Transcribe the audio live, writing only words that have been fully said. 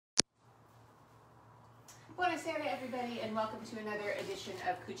Buonasera everybody, and welcome to another edition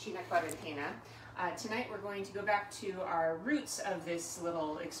of Cucina Quarantena. Tonight we're going to go back to our roots of this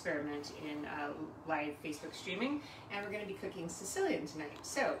little experiment in live Facebook streaming, and we're going to be cooking Sicilian tonight.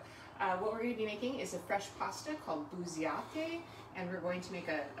 So what we're going to be making is a fresh pasta called Busiate, and we're going to make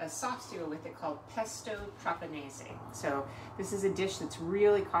a sauce to go with it called Pesto Trapanese. So this is a dish that's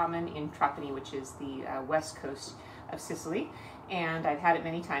really common in Trapani, which is the west coast of Sicily, and I've had it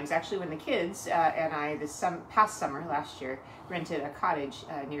many times. Actually, when the kids and I, past summer last year, rented a cottage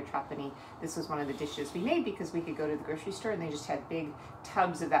near Trapani, this was one of the dishes we made because we could go to the grocery store and they just had big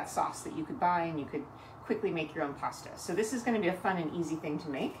tubs of that sauce that you could buy and you could quickly make your own pasta. So this is going to be a fun and easy thing to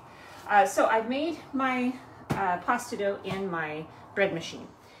make. So I've made my pasta dough in my bread machine.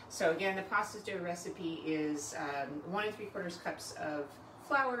 So again, the pasta dough recipe is 1 3/4 cups of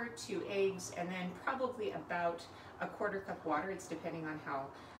flour, 2 eggs, and then probably about 1/4 cup water. It's depending on how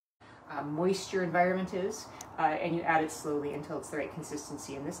moist your environment is, and you add it slowly until it's the right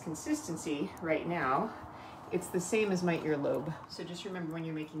consistency. And this consistency right now, it's the same as my earlobe. So just remember, when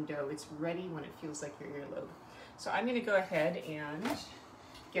you're making dough, it's ready when it feels like your earlobe. So I'm going to go ahead and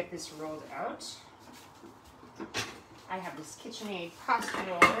get this rolled out. I have this KitchenAid pasta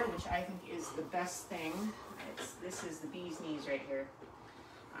roller, which I think is the best thing. This is the bee's knees right here.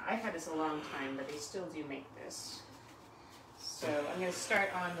 I've had this a long time, but they still do make this. So I'm going to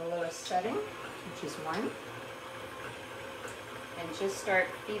start on the lowest setting, which is 1, and just start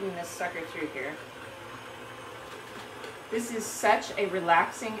feeding this sucker through here. This is such a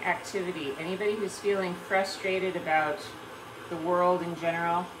relaxing activity. Anybody who's feeling frustrated about the world in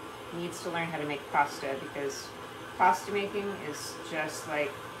general needs to learn how to make pasta, because pasta making is just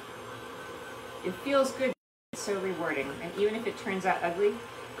like, it feels good. It's so rewarding, and even if it turns out ugly,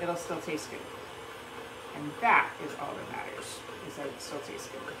 it'll still taste good. And that is all that matters, is that it still tastes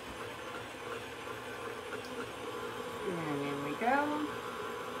good. And in we go.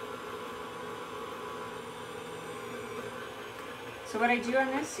 So what I do on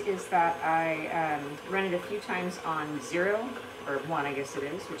this is that I run it a few times on 0, or 1 I guess it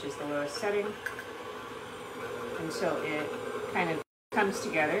is, which is the lowest setting, until it kind of comes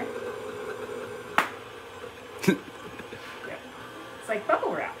together. Yeah. It's like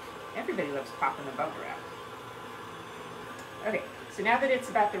bubble wrap. Everybody loves popping the bubble wrap. Okay, so now that it's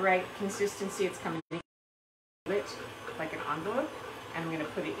about the right consistency, it's coming lit like an envelope, and I'm going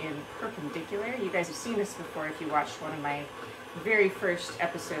to put it in perpendicular. You guys have seen this before if you watched one of my very first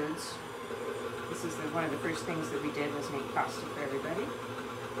episodes. This is one of the first things that we did, was make pasta for everybody.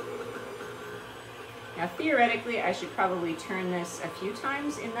 Now theoretically, I should probably turn this a few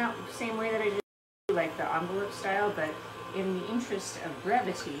times in that same way that I did, like the envelope style, but in the interest of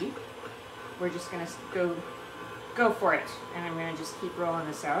brevity, we're just going to go for it, and I'm going to just keep rolling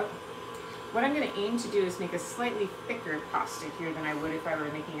this out. What I'm going to aim to do is make a slightly thicker pasta here than I would if I were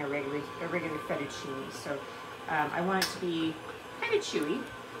making a regular fettuccine. So I want it to be kind of chewy.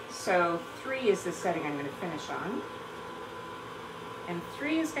 So 3 is the setting I'm going to finish on, and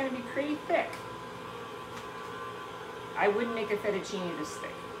 3 is going to be pretty thick. I wouldn't make a fettuccine this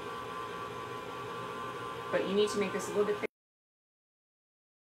thick, but you need to make this a little bit thicker.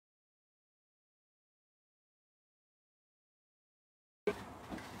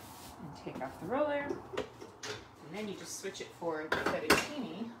 Take off the roller, and then you just switch it for the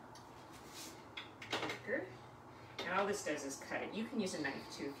fettuccine maker. And all this does is cut it. You can use a knife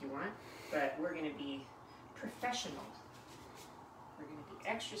too if you want, but we're going to be professional. We're going to be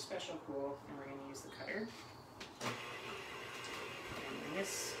extra special cool, and we're going to use the cutter. And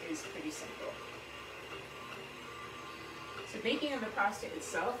this is pretty simple. So making of the pasta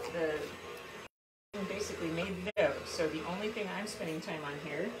itself, basically made the dough. So the only thing I'm spending time on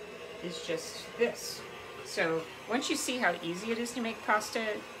here is just this. So once you see how easy it is to make pasta,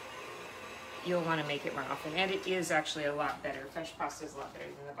 you'll want to make it more often. And it is actually a lot better. Fresh pasta is a lot better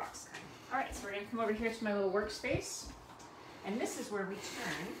than the box kind. All right, so we're going to come over here to my little workspace. And this is where we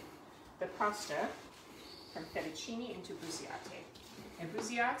turn the pasta from fettuccine into Busiate. And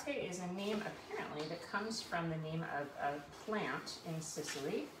Busiate is a name, apparently, that comes from the name of a plant in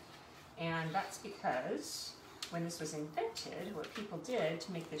Sicily. And that's because when this was invented, what people did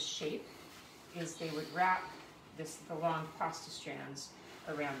to make this shape is they would wrap the long pasta strands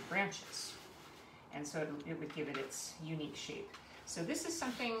around branches. And so it would give it its unique shape. So this is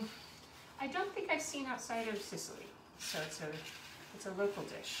something I don't think I've seen outside of Sicily. So it's a local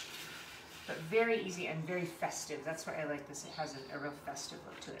dish, but very easy and very festive. That's why I like this. It has a real festive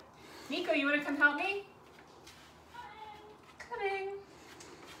look to it. Nico, you want to come help me? Coming.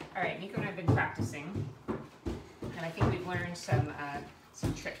 All right, Nico and I have been practicing, and I think we've learned some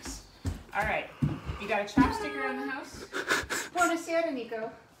tricks. All right, You got a chopstick around the house? Buonasera,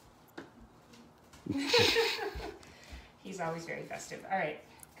 Nico. He's always very festive. All right,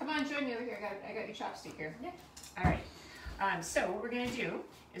 come on, join me over here. I got your chopstick here. Yeah. All right. So what we're going to do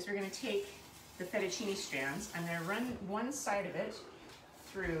is we're going to take the fettuccine strands. I'm going to run one side of it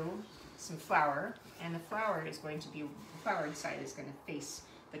through some flour, and the flour is going to be, the floured side is going to face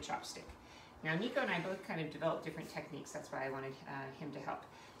the chopstick. Now Nico and I both kind of developed different techniques. That's why I wanted him to help.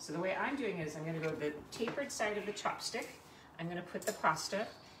 So the way I'm doing it is I'm going to go the tapered side of the chopstick. I'm going to put the pasta,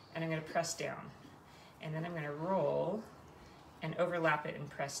 and I'm going to press down. And then I'm going to roll and overlap it and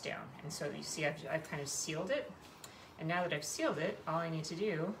press down. And so you see I've kind of sealed it. And now that I've sealed it, all I need to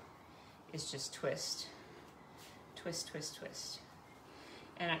do is just twist, twist, twist, twist.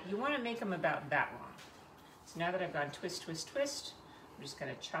 And you want to make them about that long. So now that I've gone twist, twist, twist, I'm just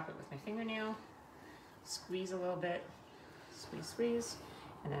going to chop it with my fingernail, squeeze a little bit, squeeze, squeeze,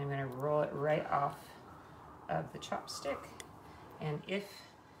 and then I'm going to roll it right off of the chopstick. And if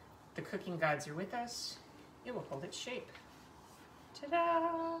the cooking gods are with us, it will hold its shape.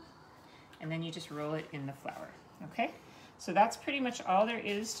 Ta-da! And then you just roll it in the flour, okay? So that's pretty much all there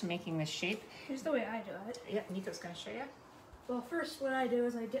is to making this shape. Here's the way I do it. Yeah, Nico's gonna show you. Well, first what I do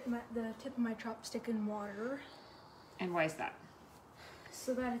is I dip the tip of my chopstick in water. And why is that?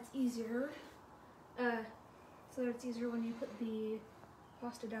 So that it's easier. So that it's easier when you put the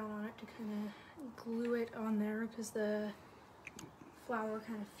pasta down on it to kind of glue it on there, because the flour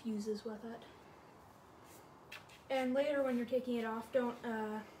kind of fuses with it. And later when you're taking it off,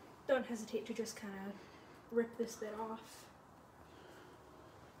 don't hesitate to just kind of rip this bit off.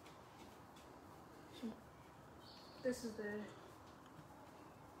 So this is the...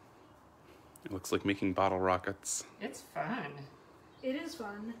 It looks like making bottle rockets. It's fun. It is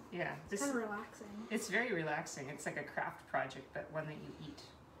fun. Yeah. It's kind of relaxing. It's very relaxing. It's like a craft project, but one that you eat.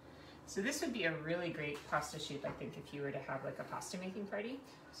 So this would be a really great pasta shape, I think, if you were to have like a pasta making party.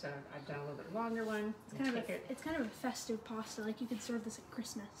 So I've done a little bit longer one. It's kind of a festive pasta. Like you could serve this at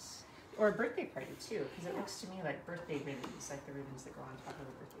Christmas. Or a birthday party too, because it looks to me like birthday ribbons, like the ribbons that go on top of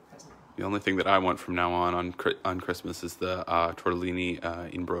a birthday present. The only thing that I want from now on Christmas is the tortellini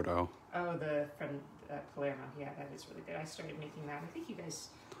in brodo. Oh, from Palermo. Yeah, that is really good. I started making that. I think you guys,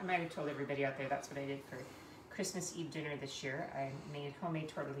 I might have told everybody out there that's what I did for Christmas Eve dinner this year. I made homemade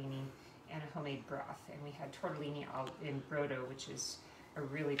tortellini and a homemade broth, and we had tortellini in brodo, which is a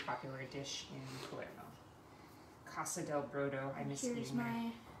really popular dish in Palermo. Casa del Brodo. I miss eating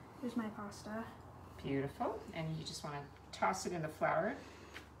there. Here's my pasta. Beautiful. And you just want to toss it in the flour.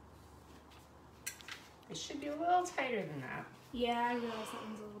 It should be a little tighter than that. Yeah, I realize that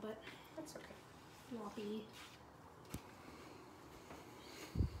one's a little bit... That's okay. Floppy.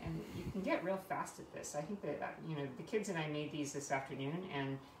 And you can get real fast at this. I think that, the kids and I made these this afternoon,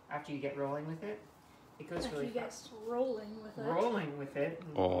 and after you get rolling with it, it goes really fast. Rolling with it. Rolling with it.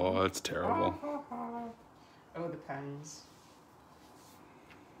 Oh, that's terrible. Oh, the puns.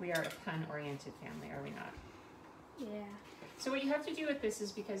 We are a pun-oriented family, are we not? Yeah. So what you have to do with this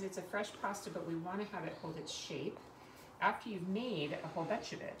is, because it's a fresh pasta, but we want to have it hold its shape. After you've made a whole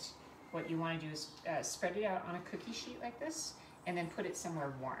batch of it, what you want to do is spread it out on a cookie sheet like this, and then put it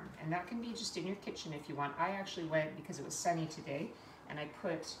somewhere warm. And that can be just in your kitchen if you want. I actually went, because it was sunny today, and I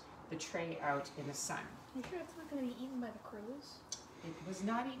put the tray out in the sun. Are you sure it's not going to be eaten by the crows? It was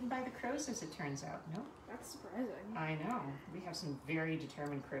not eaten by the crows, as it turns out. No. That's surprising. I know. We have some very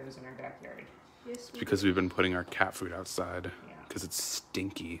determined crows in our backyard. Yes, It's because we've been putting our cat food outside. Yeah. Because it's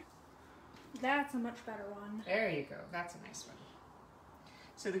stinky. That's a much better one. There you go. That's a nice one.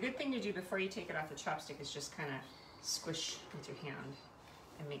 So the good thing to do before you take it off the chopstick is just kind of squish with your hand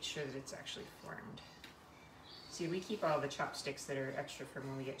and make sure that it's actually formed. See, we keep all the chopsticks that are extra from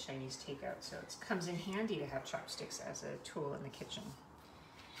when we get Chinese takeout, so it comes in handy to have chopsticks as a tool in the kitchen.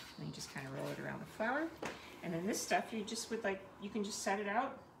 And you just kind of roll it around the flour. And then this stuff, you can just set it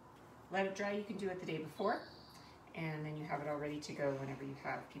out, let it dry. You can do it the day before, and then you have it all ready to go whenever you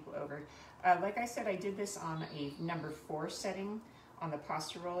have people over. Like I said, I did this on a number 4 setting on the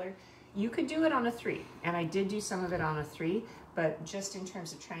pasta roller. You could do it on a 3, and I did do some of it on a 3, but just in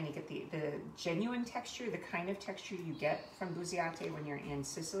terms of trying to get the genuine texture, the kind of texture you get from Busiate when you're in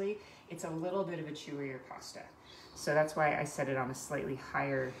Sicily, it's a little bit of a chewier pasta. So that's why I set it on a slightly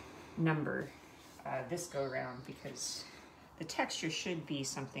higher number this go around, because the texture should be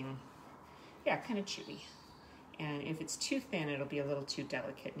something, yeah, kind of chewy. And if it's too thin, it'll be a little too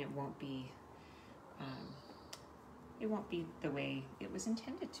delicate, and it won't be the way it was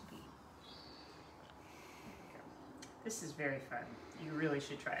intended to be. This is very fun. You really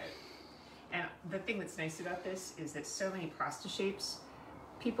should try it. And the thing that's nice about this is that so many pasta shapes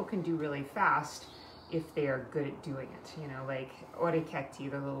people can do really fast, if they are good at doing it. You know, like orecchietti,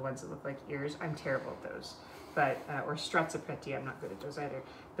 the little ones that look like ears. I'm terrible at those. But, or stracciapetti, I'm not good at those either.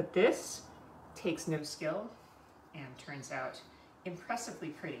 But this takes no skill and turns out impressively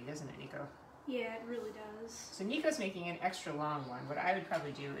pretty, doesn't it, Nico? Yeah, it really does. So Nico's making an extra long one. What I would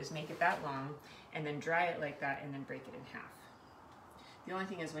probably do is make it that long and then dry it like that and then break it in half. The only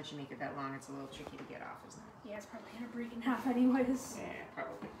thing is once you make it that long, it's a little tricky to get off, isn't it? Yeah, it's probably gonna break in half anyways. Yeah,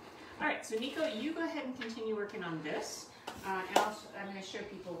 probably. All right, so Nico, you go ahead and continue working on this. And I'm going to show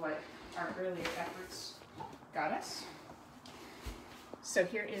people what our earlier efforts got us. So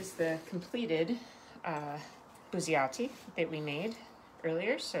here is the completed Busiate that we made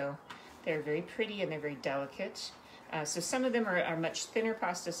earlier. So they're very pretty and they're very delicate. So some of them are much thinner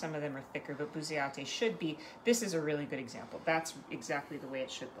pasta, some of them are thicker, but Busiate should be, this is a really good example. That's exactly the way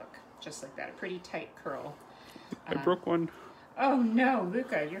it should look, just like that, a pretty tight curl. I broke one. Oh no,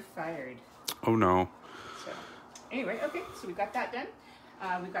 Luca, you're fired. Oh no. So anyway, okay, so we've got that done.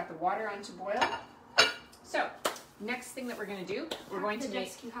 We've got the water on to boil. So next thing that we're going to do, we're going to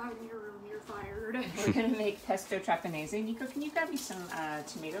make... you have in your room, you're fired. We're going to make pesto trapanese. Nico, can you grab me some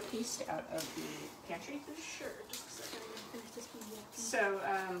tomato paste out of the pantry? Sure, just a second. I'm gonna finish this Busiate. So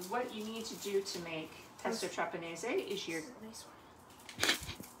what you need to do to make pesto trapanese is your... Nice one.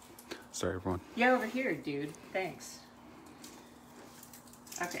 Sorry, everyone. Yeah, over here, dude. Thanks.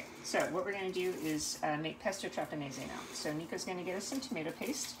 Okay, so what we're going to do is make pesto trapanese now. So Nico's going to get us some tomato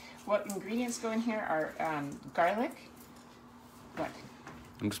paste. What ingredients go in here are garlic. What?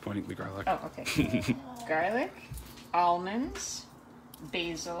 I'm just pointing at the garlic. Oh, okay. Garlic, almonds,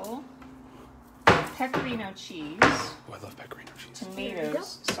 basil, pecorino cheese. Oh, I love pecorino cheese.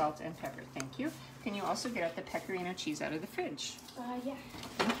 Tomatoes, salt, and pepper. Thank you. Can you also get out the pecorino cheese out of the fridge? Yeah.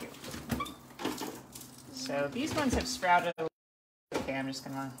 Thank you. So these ones have sprouted. Okay, I'm just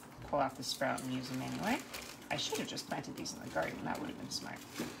going to pull off the sprout and use them anyway. I should have just planted these in the garden. That would have been smart.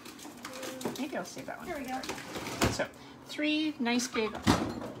 Maybe I'll save that one. Here we go. So, 3 nice big,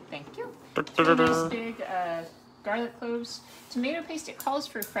 thank you. 3 nice big garlic cloves. Tomato paste, it calls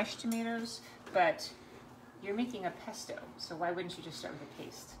for fresh tomatoes, but you're making a pesto, so why wouldn't you just start with a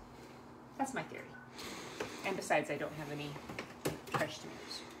paste? That's my theory. And besides, I don't have any fresh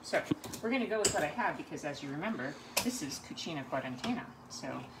tomatoes. So, we're going to go with what I have because, as you remember, this is Cucina Quarantena. So,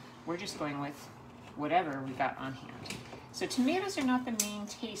 we're just going with whatever we got on hand. So, tomatoes are not the main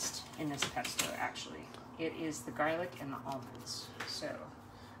taste in this pesto, actually. It is the garlic and the almonds. So,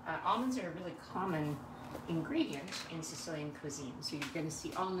 almonds are a really common ingredient in Sicilian cuisine. So, you're going to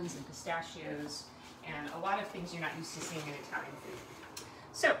see almonds and pistachios and a lot of things you're not used to seeing in Italian food.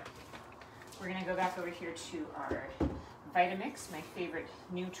 So, we're going to go back over here to our Vitamix, my favorite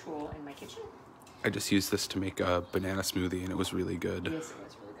new tool in my kitchen. I just used this to make a banana smoothie, and it was really good. Yes, it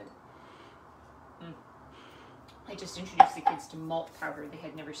was really good. I just introduced the kids to malt powder. They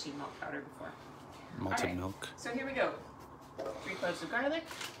had never seen malt powder before. Malted milk. So here we go. 3 cloves of garlic,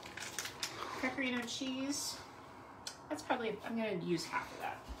 pecorino cheese. That's probably, I'm going to use half of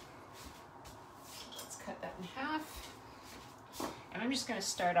that. Let's cut that in half. And I'm just going to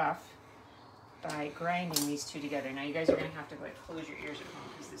start off by grinding these two together. Now you guys are going to have to like close your ears at home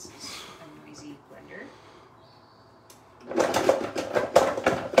because this is a noisy blender.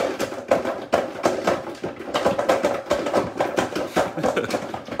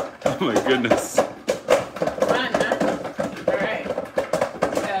 Oh my goodness. Fun, huh? Alright.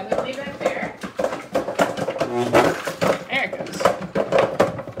 So I'm going to leave that there. There it goes.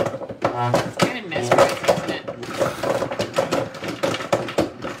 It's kind of mesmerizing, isn't it?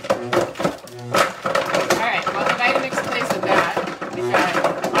 Alright, well the Vitamix plays with that. We've got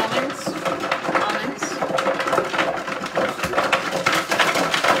almonds.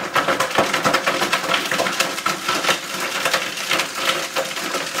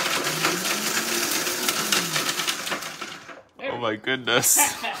 Oh my goodness.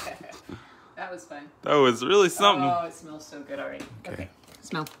 That was fun. That was really something. Oh, it smells so good already. Okay.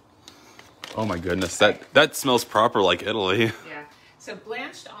 Smell. Oh my goodness. That smells proper like Italy. Yeah. So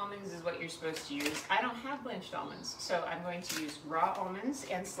blanched almonds is what you're supposed to use. I don't have blanched almonds, so I'm going to use raw almonds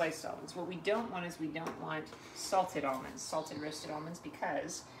and sliced almonds. What we don't want is we don't want salted almonds, salted roasted almonds,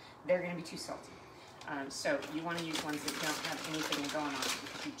 because they're going to be too salty. So you want to use ones that don't have anything going on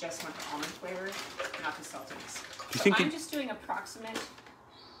because you just want the almond flavor, not the saltiness. So I'm just doing approximate.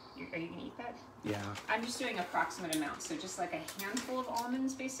 Are you going to eat that? Yeah. I'm just doing approximate amounts. So just like a handful of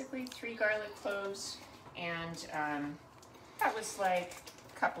almonds, basically, 3 garlic cloves, and that was like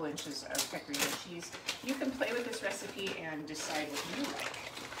a couple inches of pecorino cheese. You can play with this recipe and decide what you like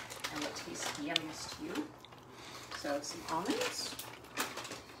and what tastes yummiest to you. So some almonds.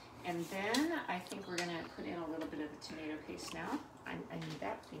 And then I think we're gonna put in a little bit of the tomato paste now. I need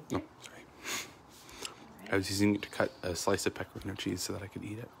that. Thank you. Oh, sorry. I was using it to cut a slice of pepperoni cheese so that I could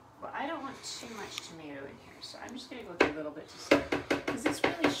eat it. Well, I don't want too much tomato in here, so I'm just gonna go with a little bit to start, because this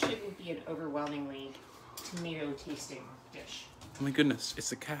really shouldn't be an overwhelmingly tomato tasting dish. Oh my goodness,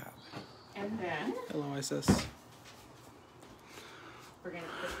 it's a cab. And then Hello, ISIS. we're gonna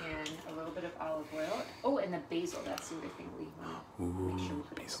put in a little bit of olive oil. Oh, and the basil, that's the other thing we wanna make sure we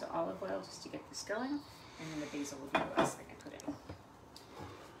put in. So olive oil just to get this going, and then the basil will be the last thing I put in.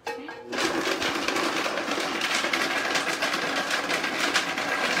 Okay.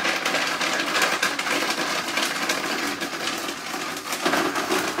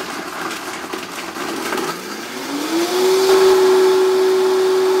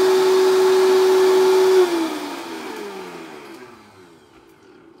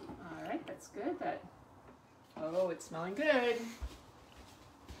 Smelling good.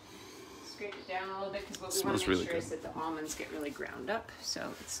 Scrape it down a little bit, because what we want to make really sure good. is that the almonds get really ground up. So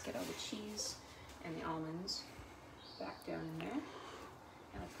let's get all the cheese and the almonds back down in there.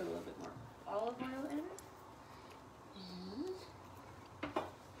 And let's put a little bit more olive oil in it.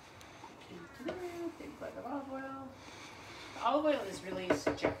 And big plug of olive oil. The olive oil is really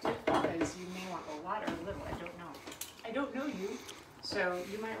subjective, because you may want a lot or a little. I don't know. I don't know you. So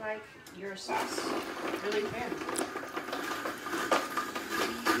you might like your sauce really thin.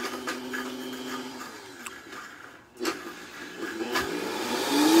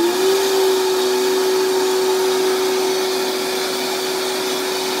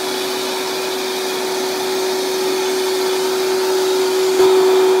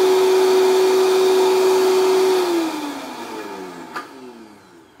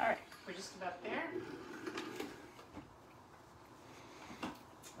 All right, we're just about there.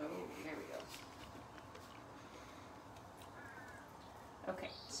 Okay,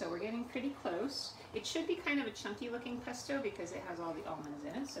 so we're getting pretty close. It should be kind of a chunky looking pesto because it has all the almonds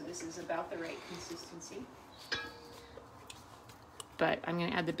in it, so this is about the right consistency. But I'm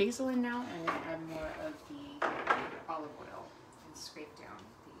going to add the basil in now, and I'm going to add more of the olive oil and scrape down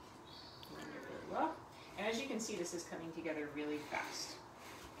the blender really well. And as you can see, this is coming together really fast.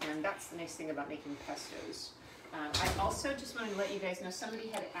 And that's the nice thing about making pestos. I also just wanted to let you guys know, somebody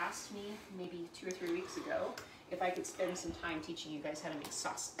had asked me maybe 2 or 3 weeks ago if I could spend some time teaching you guys how to make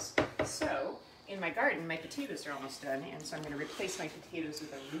sauces. So in my garden, my potatoes are almost done, and so I'm going to replace my potatoes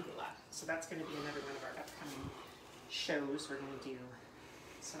with arugula. So that's going to be another one of our upcoming shows. We're going to do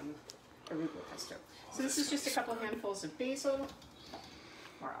some arugula pesto. So this is just a couple handfuls of basil,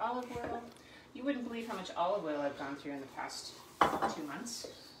 more olive oil. You wouldn't believe how much olive oil I've gone through in the past 2 months.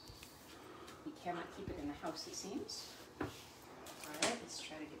 We cannot keep it in the house, it seems. All right, let's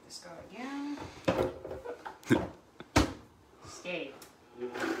try to get this going again. Stay.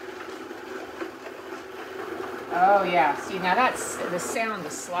 Oh yeah, see now that's the sound, the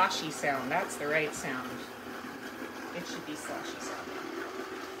sloshy sound. That's the right sound. It should be sloshy sound.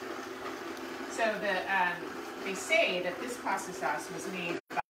 So they say that this pasta sauce was made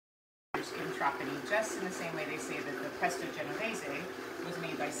by in Trapanese, just in the same way they say that the pesto genovese was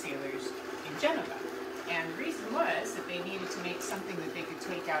made by sailors in Genova. And the reason was that they needed to make something that they could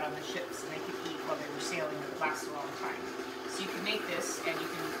take out on the ships and they could eat while they were sailing that would last a long time. So you can make this and you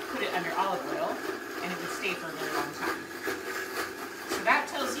can put it under olive oil and it would stay for a really long time. So that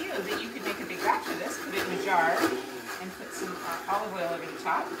tells you that you could make a big batch of this, put it in a jar, and put some olive oil over the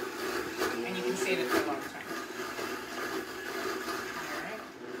top, and you can save it for a long time. Alright.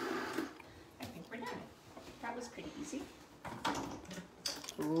 I think we're done. That was pretty easy.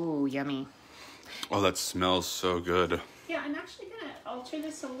 Ooh, yummy. Oh, that smells so good. Yeah, I'm actually going to alter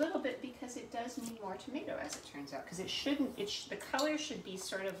this a little bit because it does need more tomato, as it turns out. Because it shouldn't, the color should be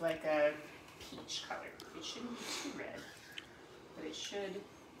sort of like a peach color. It shouldn't be too red, but it should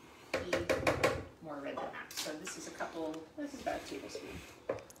be more red than that. So this is about a tablespoon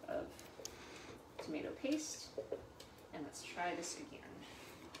of tomato paste. And let's try this again.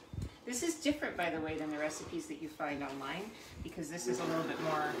 This is different, by the way, than the recipes that you find online, because this is a little bit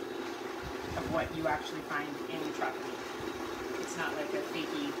more of what you actually find in Trapanese. It's not like a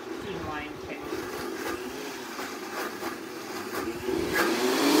fakey food and wine thing.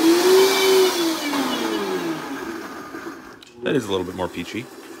 That is a little bit more peachy.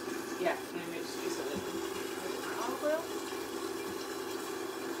 Yeah, and I'm going to just use a little bit more olive oil.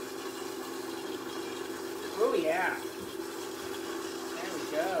 Oh yeah. There we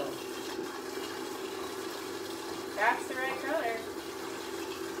go. That's the right color.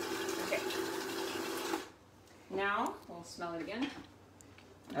 Okay. Now we'll smell it again.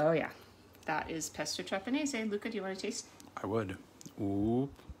 Oh yeah, that is pesto Trapanese. Luca, do you want to taste? I would. Ooh.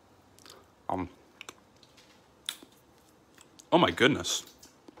 Oh my goodness.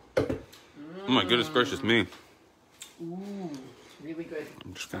 Oh my goodness gracious me. Ooh, really good.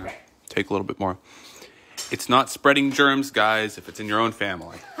 I'm just gonna take a little bit more. It's not spreading germs, guys, if it's in your own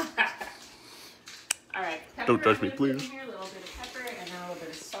family. All right. Pepper, Don't touch me, please. Here, a little bit of pepper and then a little bit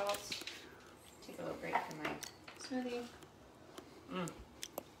of salt. Take a little break from my smoothie.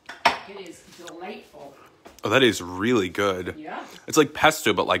 It is delightful. Oh, that is really good. Yeah. It's like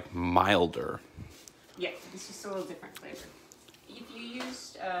pesto, but like milder. Yeah, it's just a little different flavor. If you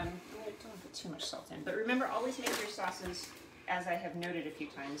used, don't put too much salt in, but remember, always make your sauces, as I have noted a few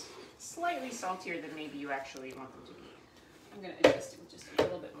times, slightly saltier than maybe you actually want them to be. I'm going to adjust it with just a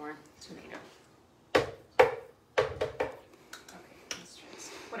little bit more tomato. Okay, let's try this.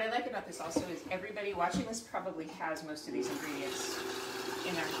 What I like about this also is everybody watching this probably has most of these ingredients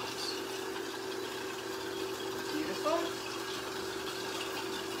in their homes. Beautiful.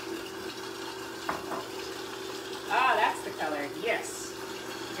 Ah, that's the color. Yes.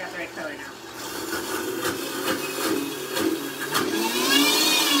 You got the right color now.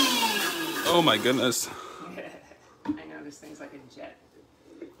 Oh my goodness. I know this thing's like a jet.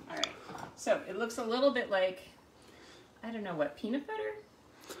 All right. So it looks a little bit like, I don't know what, peanut butter?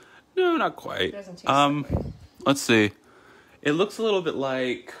 No, not quite. It doesn't taste that way. Let's see. It looks a little bit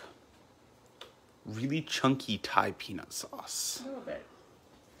like really chunky Thai peanut sauce. A little bit.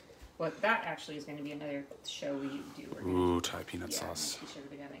 Well, that actually is going to be another show we do. Ooh, Thai peanut sauce. I'm going to teach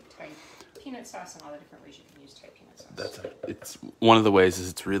everybody how to make Thai peanut sauce and all the different ways you can use Thai peanut sauce. It's one of the ways is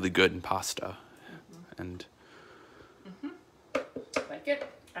it's really good in pasta. And Like it?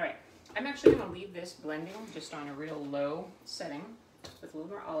 All right. I'm actually going to leave this blending just on a real low setting with a little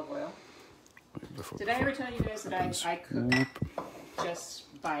more olive oil. Did I ever tell you guys that I cook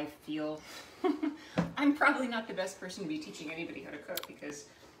just by feel? I'm probably not the best person to be teaching anybody how to cook because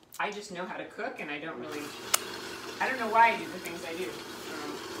I just know how to cook and I don't know why I do the things I do.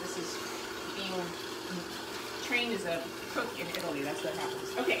 This is being trained as a cook in Italy. That's what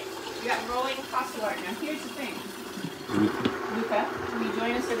happens. Okay, we got rolling pasta water. Now here's the thing. Luca, can you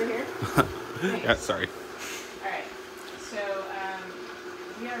join us over here? yeah, sorry. All right, so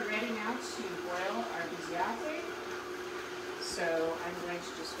we are ready now to boil our Busiate. So I'm going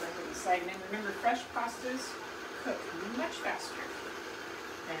to just go ahead and slide them in. Remember, fresh pastas cook much faster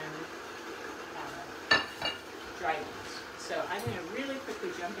than dry ones. So I'm going to really quickly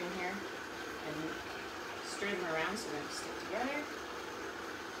jump in here and stir them around so they stick together.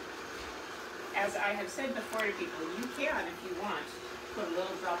 As I have said before to people, you can, if you want, put a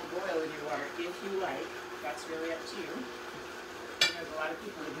little drop of oil in your water if you like. That's really up to you. There's a lot of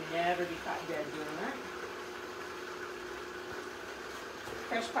people who would never be caught dead doing that.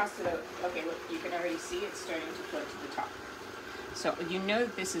 Fresh pasta, okay, look, you can already see it's starting to float to the top. So you know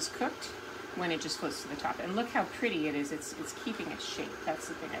that this is cooked when it just floats to the top. And look how pretty it is. It's keeping its shape. That's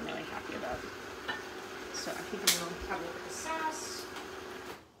the thing I'm really happy about. So I think I'm going to have a look at the sauce.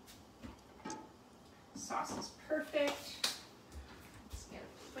 Sauce is perfect. Let's get a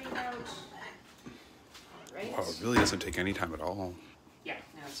plate out. All right. Wow, it really doesn't take any time at all. Yeah,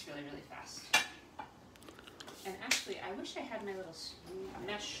 no, it's really, really fast. And actually, I wish I had my little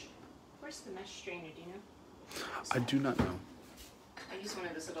mesh. Where's the mesh strainer? Do you know? I do not know. I use one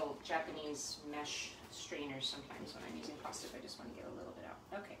of those little Japanese mesh strainers sometimes when I'm using pasta if I just want to get a little bit out.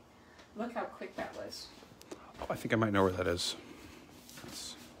 Okay, look how quick that was. Oh, I think I might know where that is.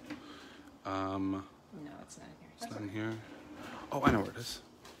 No, it's not in here. It's not in here. Oh, I know where it is.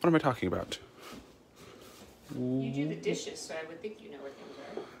 What am I talking about? You do the dishes, so I would think you know where things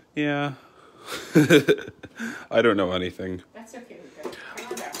are. Yeah. I don't know anything. That's okay, Luca. Come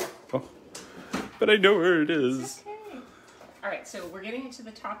on back. Oh, but I know where it is. It's okay. All right, so we're getting to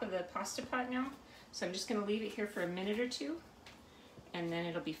the top of the pasta pot now. So I'm just going to leave it here for a minute or two, and then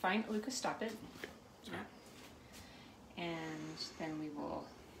it'll be fine. Luca, stop it. Yeah. And then we will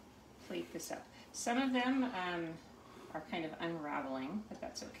plate this up. Some of them are kind of unraveling, but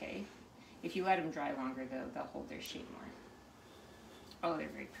that's okay. If you let them dry longer, they'll hold their shape more. Oh, they're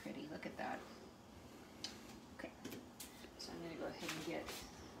very pretty. Look at that. Okay. So I'm going to go ahead and get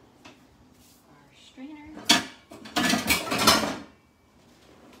our strainer.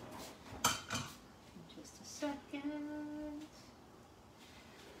 In just a second.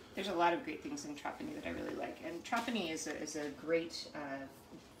 There's a lot of great things in Trapani that I really like. And Trapani is a great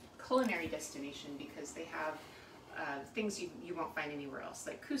culinary destination because they have things you won't find anywhere else,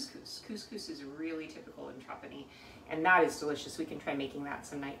 like couscous. Couscous is really typical in Trapani, and that is delicious. We can try making that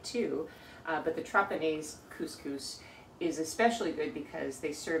some night too. But the Trapanese couscous is especially good because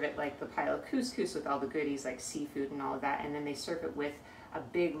they serve it like the pile of couscous with all the goodies like seafood and all of that, and then they serve it with a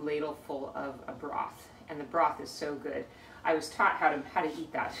big ladle full of a broth, and the broth is so good. I was taught how to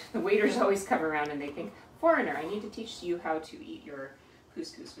eat that. The waiters always come around and they think, foreigner, I need to teach you how to eat your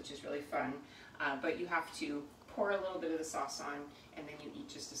couscous, which is really fun. But you have to pour a little bit of the sauce on, and then you eat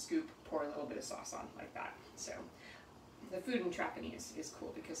just a scoop, pour a little bit of sauce on, like that. So the food in Trapanese is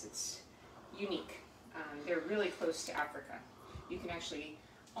cool because it's unique. They're really close to Africa. You can actually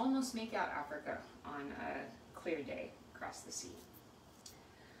almost make out Africa on a clear day across the sea.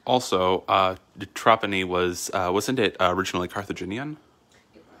 Also, Trapani wasn't it originally Carthaginian?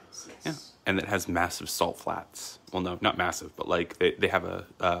 It was, yes. Yeah, and it has massive salt flats. Well, no, not massive, but like they have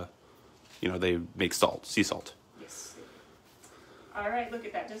they make salt, sea salt. Yes. All right, look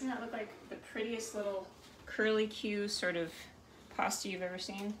at that. Doesn't that look like the prettiest little curly Q sort of pasta you've ever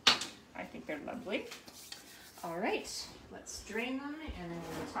seen? I think they're lovely. All right, let's drain them, and then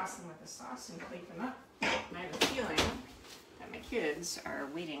we'll toss them with the sauce and plate them up. And I have a feeling that my kids are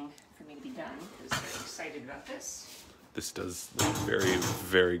waiting for me to be done because they're excited about this. This does look very,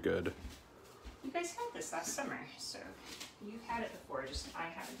 very good. You guys had this last summer, so you've had it before, just I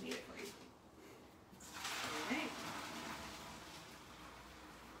haven't made it for you. All right.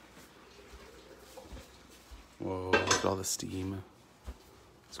 Whoa, look at all the steam.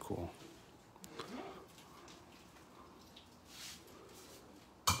 It's cool.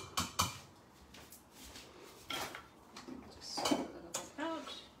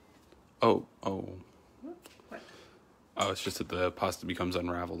 Oh. What? Oh, it's just that the pasta becomes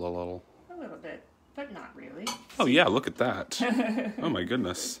unraveled a little. A little bit, but not really. Oh yeah, look at that. Oh my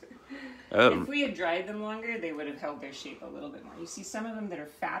goodness. If we had dried them longer, they would have held their shape a little bit more. You see some of them that are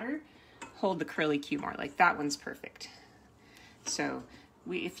fatter hold the curly Q more. Like that one's perfect. So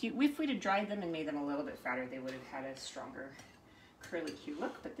if we'd have dried them and made them a little bit fatter, they would have had a stronger curly Q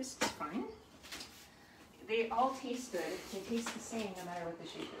look, but this is fine. They all taste good. They taste the same no matter what the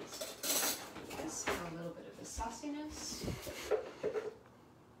shape is. Just a little bit of the sauciness.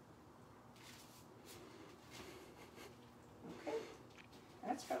 Okay,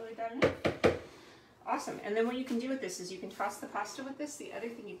 that's probably about enough. Awesome. And then what you can do with this is you can toss the pasta with this. The other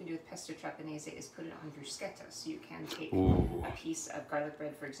thing you can do with pesto trapanese is put it on bruschetta. So you can take a piece of garlic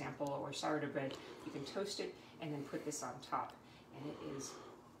bread, for example, or sourdough bread. You can toast it and then put this on top. And it is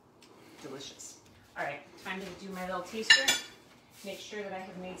delicious. All right, time to do my little taster. Make sure that I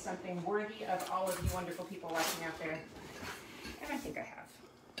have made something worthy of all of you wonderful people watching out there. And I think I have.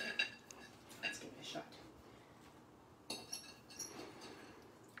 Let's give it a shot.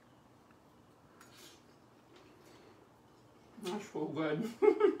 That's so good.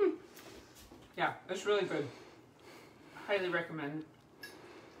 Yeah, it's really good. Highly recommend.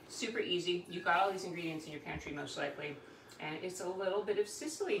 Super easy. You've got all these ingredients in your pantry most likely. And it's a little bit of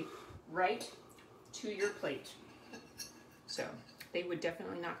Sicily right to your plate. So they would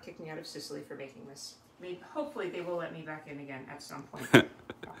definitely not kick me out of Sicily for making this. Hopefully they will let me back in again at some point.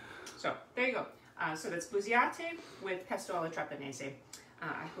 So there you go. So that's Busiate with Pesto alla Trapanese.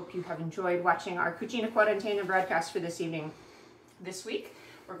 I hope you have enjoyed watching our Cucina Quarantena broadcast for this evening. This week,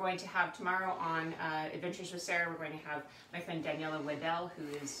 we're going to have tomorrow on Adventures with Sarah, we're going to have my friend Daniela Wedel, who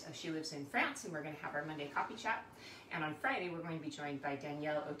is, she lives in France, and we're going to have our Monday coffee chat. And on Friday, we're going to be joined by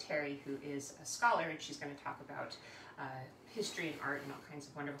Danielle O'Terry, who is a scholar, and she's going to talk about history and art and all kinds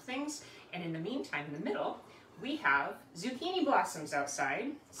of wonderful things. And in the meantime, in the middle, we have zucchini blossoms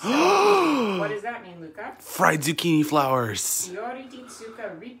outside. So what does that mean, Luca? Fried zucchini flowers. Fiori di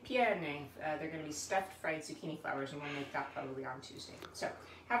zucca ripiene. They're going to be stuffed fried zucchini flowers, and we'll make that probably on Tuesday. So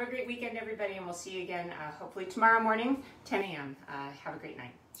have a great weekend, everybody, and we'll see you again hopefully tomorrow morning, 10 a.m. Have a great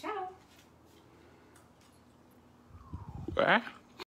night. Ciao.